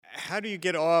How do you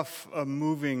get off a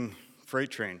moving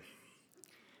freight train?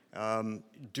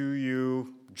 Do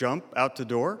you jump out the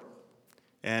door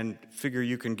and figure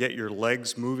you can get your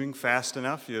legs moving fast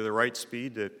enough, you have the right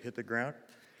speed to hit the ground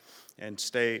and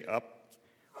stay up?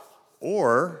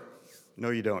 Or, no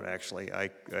you don't actually, I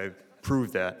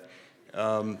proved that.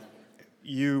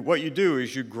 What you do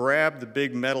is you grab the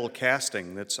big metal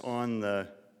casting that's on the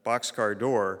boxcar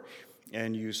door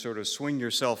and you sort of swing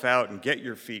yourself out and get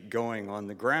your feet going on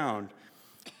the ground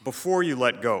before you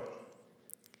let go.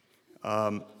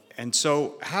 And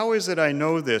so how is it I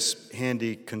know this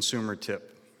handy consumer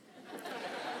tip?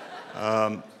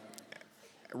 Right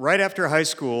after high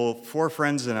school, 4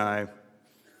 friends and I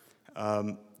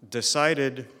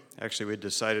decided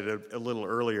a little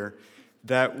earlier,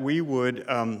 that we would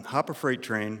hop a freight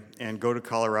train and go to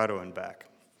Colorado and back.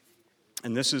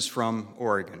 And this is from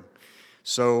Oregon.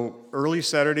 So early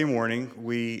Saturday morning,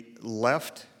 we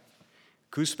left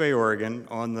Coos Bay, Oregon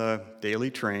on the daily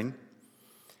train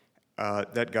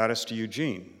that got us to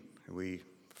Eugene. We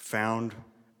found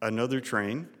another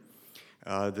train.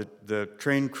 The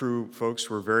train crew folks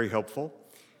were very helpful.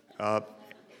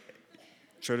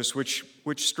 Showed us which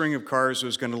string of cars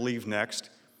was going to leave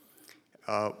next.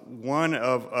 One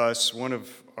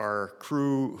of our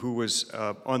crew who was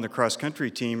on the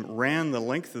cross-country team ran the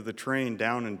length of the train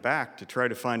down and back to try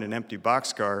to find an empty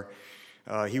boxcar.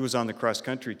 He was on the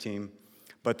cross-country team,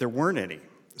 but there weren't any.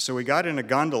 So we got in a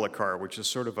gondola car, which is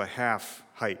sort of a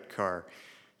half-height car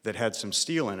that had some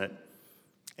steel in it,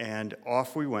 and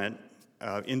off we went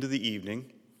into the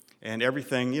evening, and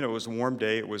everything, it was a warm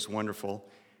day, it was wonderful.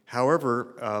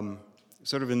 However,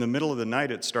 sort of in the middle of the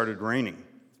night, it started raining.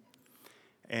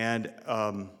 And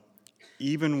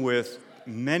even with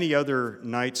many other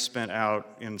nights spent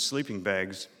out in sleeping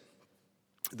bags,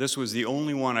 this was the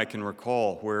only one I can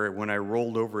recall where when I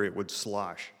rolled over it would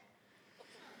slosh.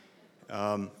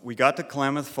 We got to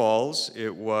Klamath Falls.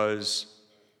 It was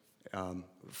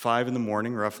 5 in the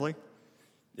morning, roughly.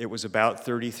 It was about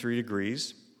 33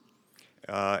 degrees.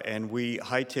 And we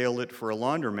hightailed it for a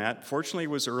laundromat. Fortunately, it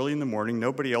was early in the morning.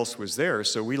 Nobody else was there,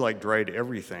 so we dried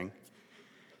everything.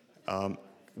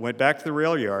 Went back to the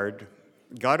rail yard,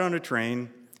 got on a train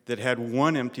that had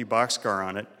one empty boxcar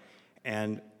on it,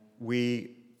 and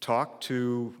we talked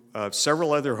to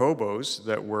several other hobos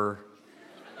that were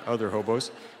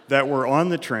on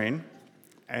the train.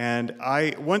 And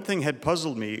one thing had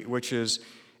puzzled me, which is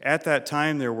at that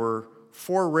time there were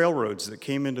 4 railroads that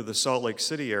came into the Salt Lake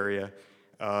City area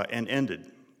and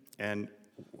ended. And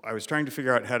I was trying to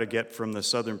figure out how to get from the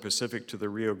Southern Pacific to the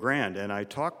Rio Grande, and I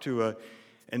talked to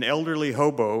an elderly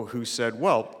hobo who said,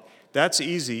 well, that's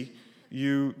easy.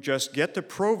 You just get to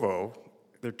Provo.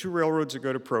 There are 2 railroads that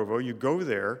go to Provo. You go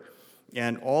there,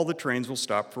 and all the trains will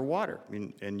stop for water,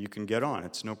 and you can get on.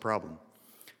 It's no problem.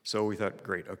 So we thought,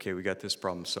 great, okay, we got this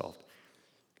problem solved.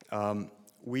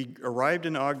 We arrived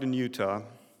in Ogden, Utah,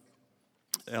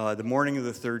 the morning of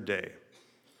the 3rd day,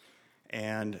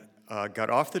 and got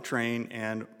off the train,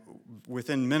 and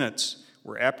within minutes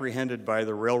were apprehended by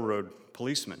the railroad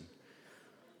policeman,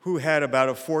 who had about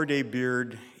a 4-day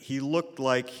beard. He looked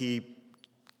like he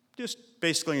just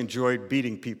basically enjoyed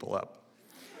beating people up.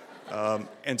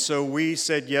 And so we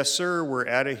said, yes, sir, we're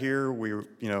out of here. We,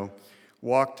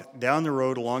 walked down the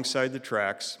road alongside the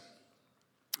tracks,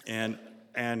 and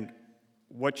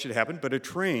what should happen? But a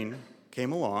train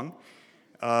came along,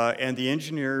 and the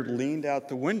engineer leaned out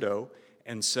the window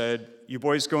and said, you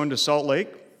boys going to Salt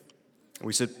Lake?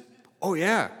 We said, oh,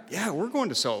 yeah, we're going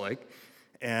to Salt Lake.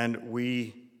 And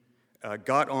we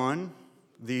got on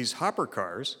these hopper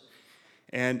cars,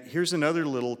 and here's another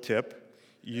little tip.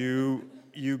 You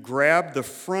grab the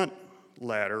front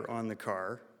ladder on the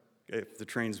car if the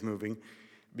train's moving,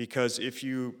 because if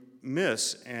you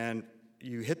miss and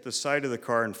you hit the side of the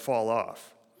car and fall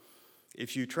off,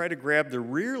 if you try to grab the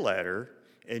rear ladder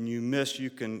and you miss,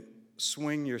 you can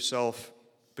swing yourself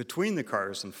between the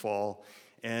cars and fall,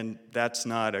 and that's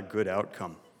not a good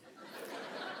outcome.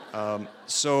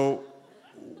 So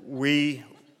we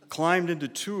climbed into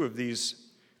 2 of these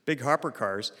big hopper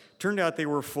cars. Turned out they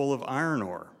were full of iron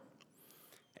ore.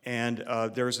 And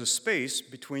there was a space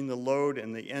between the load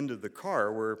and the end of the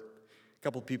car where a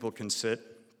couple people can sit.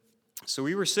 So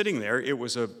we were sitting there. It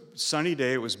was a sunny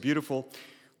day. It was beautiful.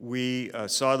 We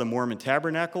saw the Mormon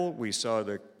Tabernacle. We saw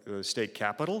the state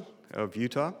capitol of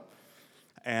Utah.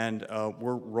 And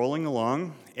we're rolling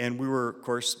along. And we were, of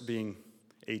course, being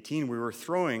 18, we were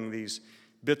throwing these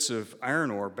bits of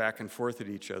iron ore back and forth at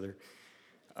each other.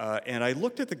 And I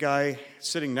looked at the guy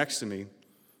sitting next to me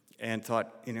and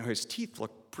thought, his teeth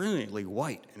looked brilliantly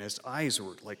white, and his eyes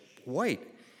were white.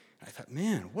 And I thought,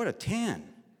 man, what a tan.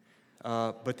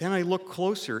 But then I looked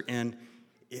closer, and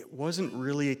it wasn't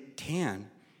really tan.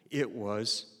 It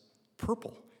was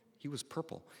purple. He was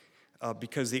purple.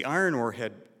 Because the iron ore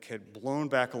had blown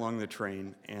back along the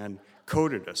train and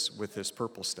coated us with this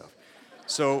purple stuff.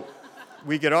 So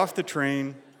we get off the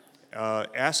train,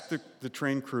 ask the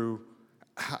train crew,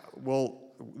 well,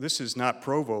 this is not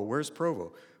Provo. Where's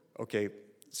Provo? Okay,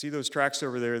 see those tracks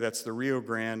over there? That's the Rio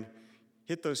Grande.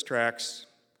 Hit those tracks.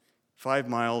 5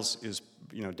 miles is,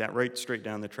 right straight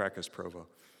down the track is Provo.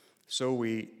 So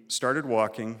we started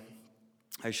walking.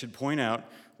 I should point out,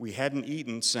 we hadn't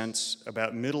eaten since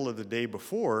about middle of the day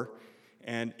before,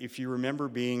 and if you remember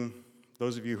being,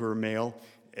 those of you who are male,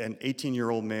 an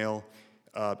 18-year-old male,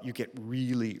 you get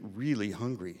really, really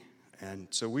hungry. And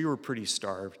so we were pretty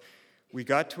starved. We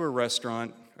got to a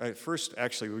restaurant. First,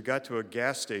 actually, we got to a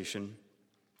gas station,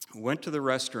 went to the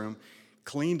restroom,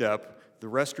 cleaned up. The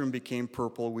restroom became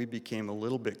purple. We became a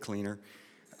little bit cleaner.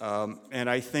 And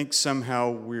I think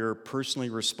somehow we're personally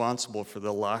responsible for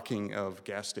the locking of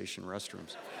gas station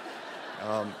restrooms.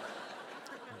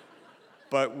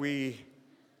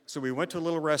 So we went to a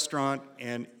little restaurant,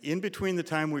 and in between the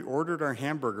time we ordered our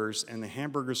hamburgers and the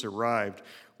hamburgers arrived,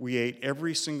 we ate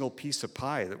every single piece of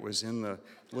pie that was in the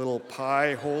little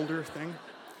pie holder thing.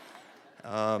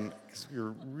 'Cause we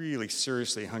were really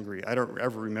seriously hungry. I don't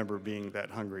ever remember being that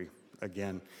hungry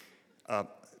again.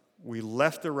 We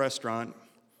left the restaurant,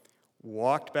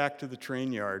 walked back to the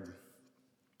train yard,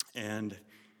 and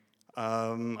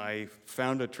I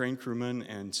found a train crewman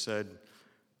and said,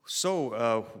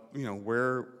 so,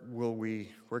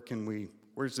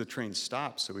 where's the train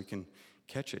stop so we can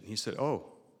catch it? And he said,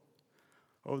 oh,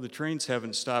 the trains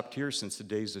haven't stopped here since the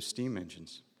days of steam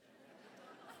engines.